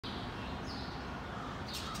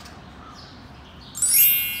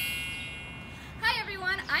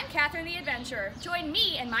Kathryn the Adventurer. Join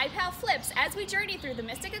me and my pal Flips as we journey through the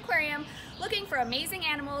Mystic Aquarium, looking for amazing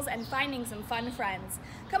animals and finding some fun friends.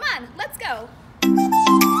 Come on, let's go!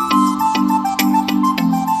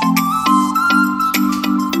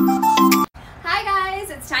 Hi guys,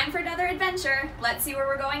 it's time for another adventure. Let's see where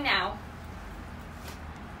we're going now.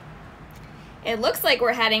 It looks like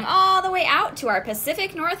we're heading all the way out to our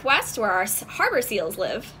Pacific Northwest where our harbor seals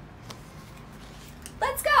live.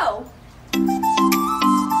 Let's go!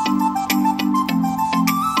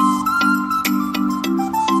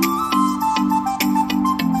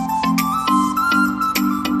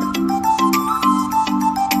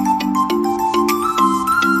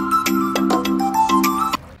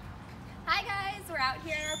 Hi guys, we're out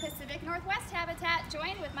here at our Pacific Northwest habitat,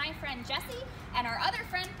 joined with my friend Jessie and our other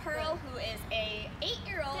friend Pearl, who is a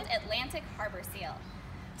 8-year-old Atlantic harbor seal.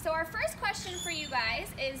 So our first question for you guys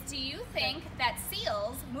is, do you think that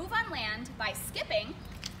seals move on land by skipping,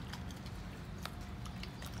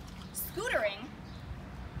 scootering,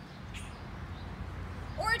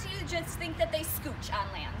 or do you just think that they scooch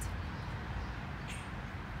on land?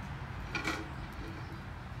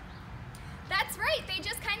 That's right, they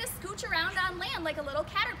just kind of scooch around on land like a little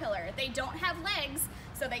caterpillar. They don't have legs,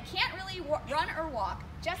 so they can't really run or walk.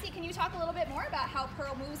 Jessie, can you talk a little bit more about how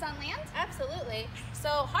Pearl moves on land? Absolutely. So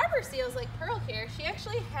harbor seals like Pearl here, she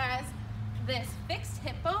actually has this fixed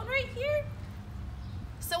hip bone right here.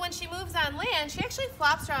 So when she moves on land, she actually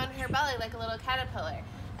flops around her belly like a little caterpillar.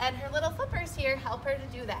 And her little flippers here help her to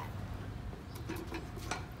do that.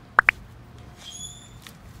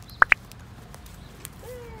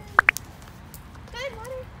 Good,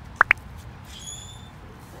 water.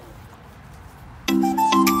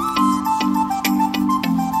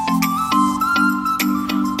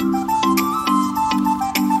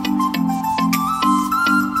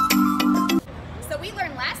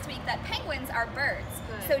 Are birds.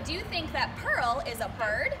 Good. So do you think that Pearl is a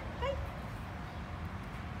bird? Hi.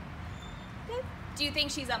 Good. Do you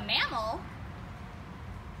think she's a mammal?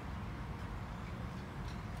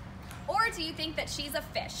 Or do you think that she's a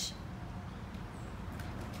fish?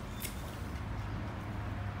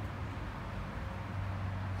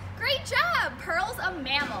 Great job! Pearl's a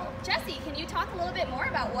mammal. Jessie, can you talk a little bit more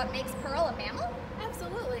about what makes Pearl a mammal?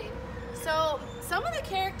 Absolutely. So some of the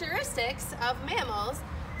characteristics of mammals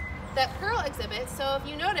that Pearl exhibits, so if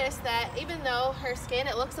you notice that even though her skin,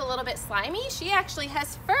 it looks a little bit slimy, she actually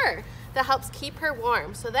has fur that helps keep her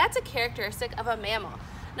warm. So that's a characteristic of a mammal.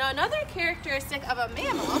 Now another characteristic of a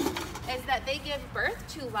mammal is that they give birth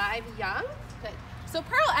to live young. Good. So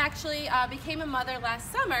Pearl actually became a mother last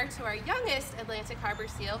summer to our youngest Atlantic harbor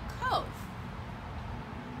seal, Cove.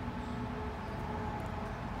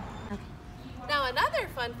 Okay. Now another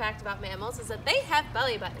fun fact about mammals is that they have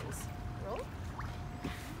belly buttons. Roll.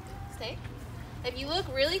 If you look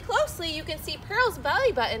really closely, you can see Pearl's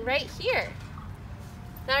belly button right here.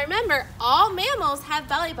 Now remember, all mammals have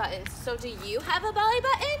belly buttons. So do you have a belly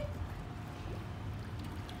button?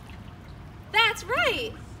 That's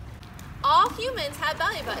right. All humans have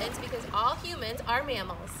belly buttons because all humans are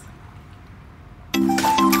mammals.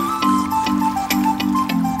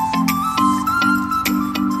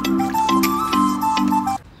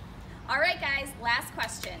 All right guys, last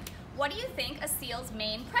question. What do you think a seal's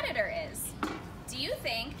main predator is? Do you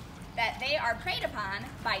think that they are preyed upon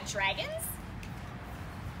by dragons?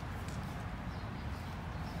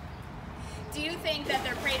 Do you think that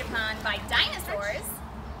they're preyed upon by dinosaurs?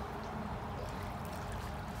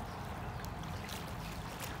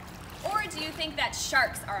 Or do you think that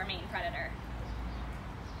sharks are a main predator?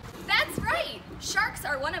 That's right! Sharks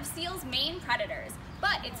are one of seals' main predators,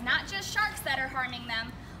 but it's not just sharks that are harming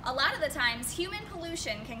them. A lot of the times, human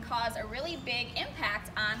pollution can cause a really big impact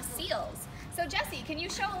on seals. So Jessie, can you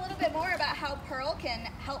show a little bit more about how Pearl can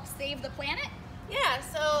help save the planet? Yeah,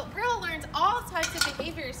 so Pearl learns all types of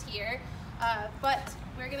behaviors here, but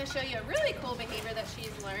we're going to show you a really cool behavior that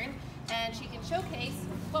she's learned, and she can showcase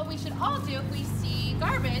what we should all do if we see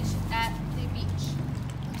garbage at the beach.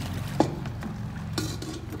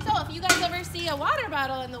 So if you guys ever see a water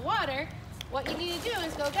bottle in the water, what you need to do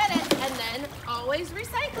is go get it and then always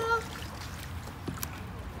recycle.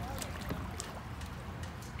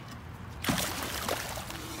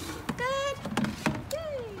 Good.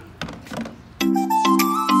 Yay.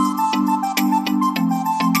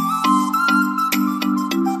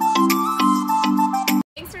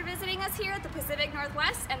 Thanks for visiting us here at the Pacific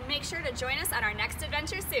Northwest, and make sure to join us on our next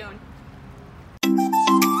adventure soon.